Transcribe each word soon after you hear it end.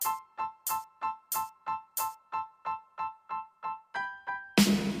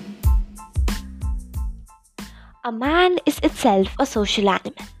A man is itself a social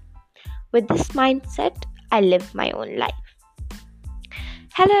animal. With this mindset, I live my own life.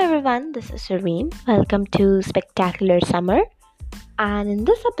 Hello everyone, this is Surveen. Welcome to Spectacular Summer. And in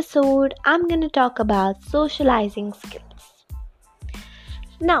this episode, I'm going to talk about socializing skills.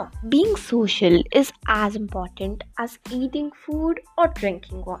 Now, being social is as important as eating food or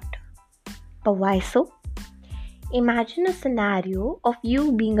drinking water. But why so? Imagine a scenario of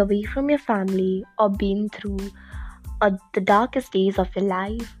you being away from your family or being through the darkest days of your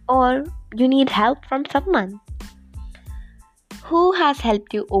life, or you need help from someone. Who has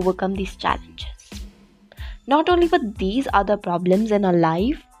helped you overcome these challenges? Not only but these other problems in our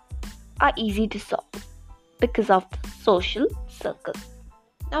life are easy to solve because of the social circle.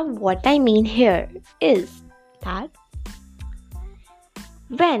 Now what I mean here is that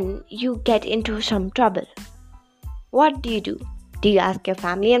when you get into some trouble, what do? Do you ask your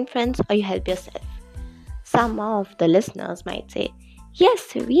family and friends or you help yourself? Some of the listeners might say, yes,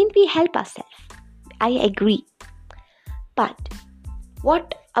 Surveen, we help ourselves. I agree. But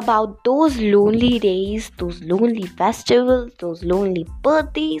what about those lonely days, those lonely festivals, those lonely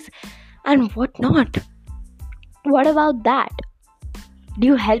birthdays, and whatnot? What about that? Do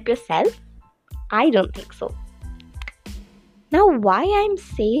you help yourself? I don't think so. Now, why I'm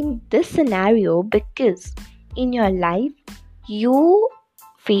saying this scenario? Because in your life, you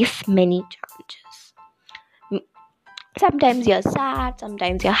face many challenges. Sometimes you're sad,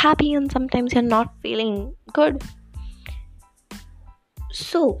 sometimes you're happy, and sometimes you're not feeling good.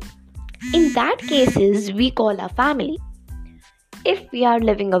 So, in that cases, we call our family. If we are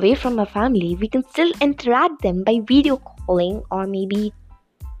living away from our family, we can still interact them by video calling or maybe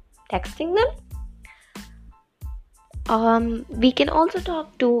texting them. We can also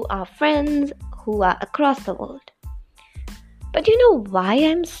talk to our friends who are across the world. But you know why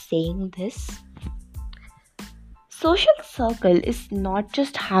I'm saying this? Social circle is not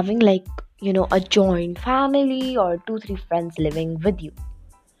just having a joint family or 2-3 friends living with you.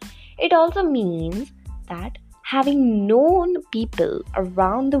 It also means that having known people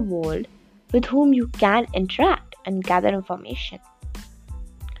around the world with whom you can interact and gather information.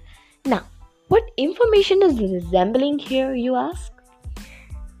 Now, what information is resembling here, you ask?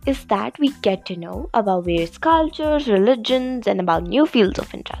 Is that we get to know about various cultures, religions, and about new fields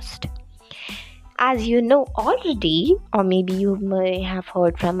of interest. As you know already, or maybe you may have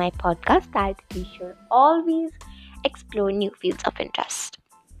heard from my podcast, that we should always explore new fields of interest.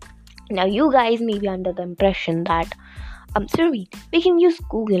 Now, you guys may be under the impression that, Surveen, we can use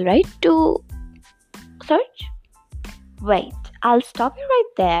Google, right, to search? Wait, I'll stop you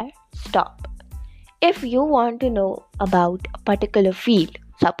right there. Stop. If you want to know about a particular field,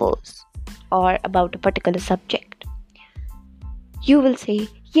 suppose, or about a particular subject, you will say,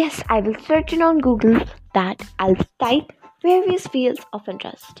 yes, I will search it on Google, that I'll type various fields of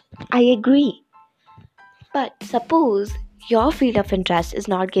interest. I agree. But suppose your field of interest is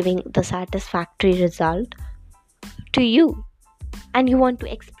not giving the satisfactory result to you and you want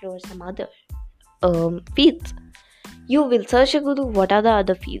to explore some other fields. You will search on Google what are the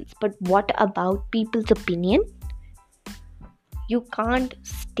other fields, but what about people's opinion? You can't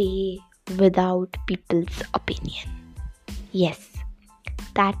stay without people's opinion. Yes.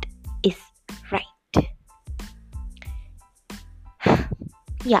 That is right.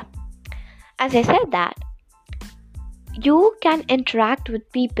 Yeah. As I said that, you can interact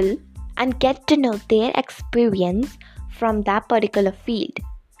with people and get to know their experience from that particular field.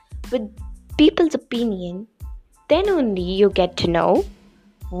 With people's opinion, then only you get to know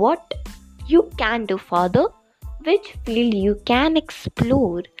what you can do further, which field you can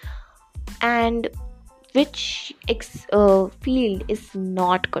explore, and which field is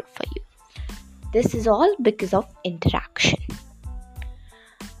not good for you. This is all because of interaction.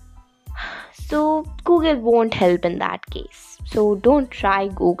 So Google won't help in that case. So don't try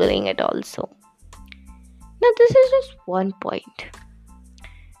Googling it also. Now this is just one point.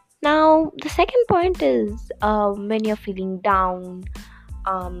 Now the second point is when you're feeling down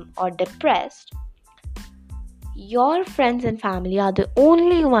or depressed, your friends and family are the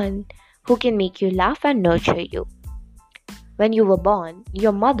only one who can make you laugh and nurture you. When you were born,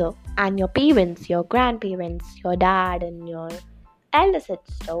 your mother and your parents, your grandparents, your dad and your elder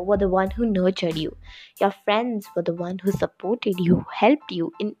sister were the one who nurtured you. Your friends were the one who supported you, helped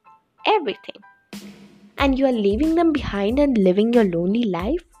you in everything. And you are leaving them behind and living your lonely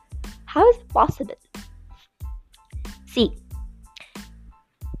life? How is it possible? See,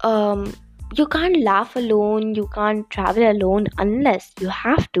 you can't laugh alone, you can't travel alone unless you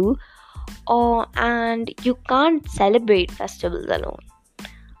have to, and you can't celebrate festivals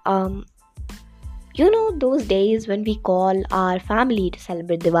alone. Those days when we call our family to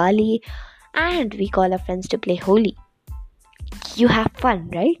celebrate Diwali and we call our friends to play Holi. You have fun,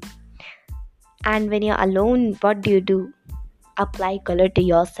 right? And when you're alone, what do? Apply color to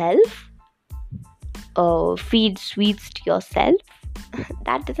yourself? Feed sweets to yourself?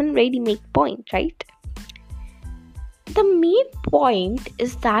 That doesn't really make point, right? The main point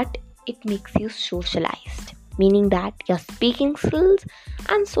is that it makes you socialized, meaning that your speaking skills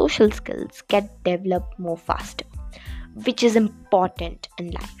and social skills get developed more faster, which is important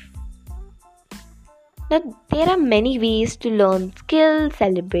in life. Now, there are many ways to learn skills,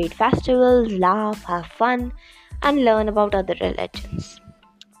 celebrate festivals, laugh, have fun, and learn about other religions.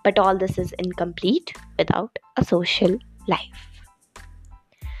 But all this is incomplete without a social life.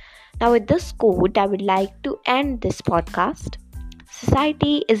 Now, with this quote, I would like to end this podcast.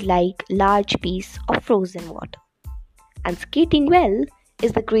 Society is like a large piece of frozen water, and skating well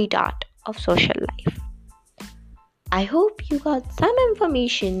is the great art of social life. I hope you got some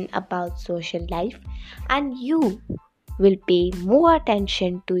information about social life and you will pay more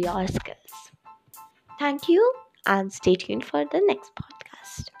attention to your skills. Thank you and stay tuned for the next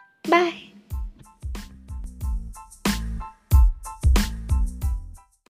podcast. Bye.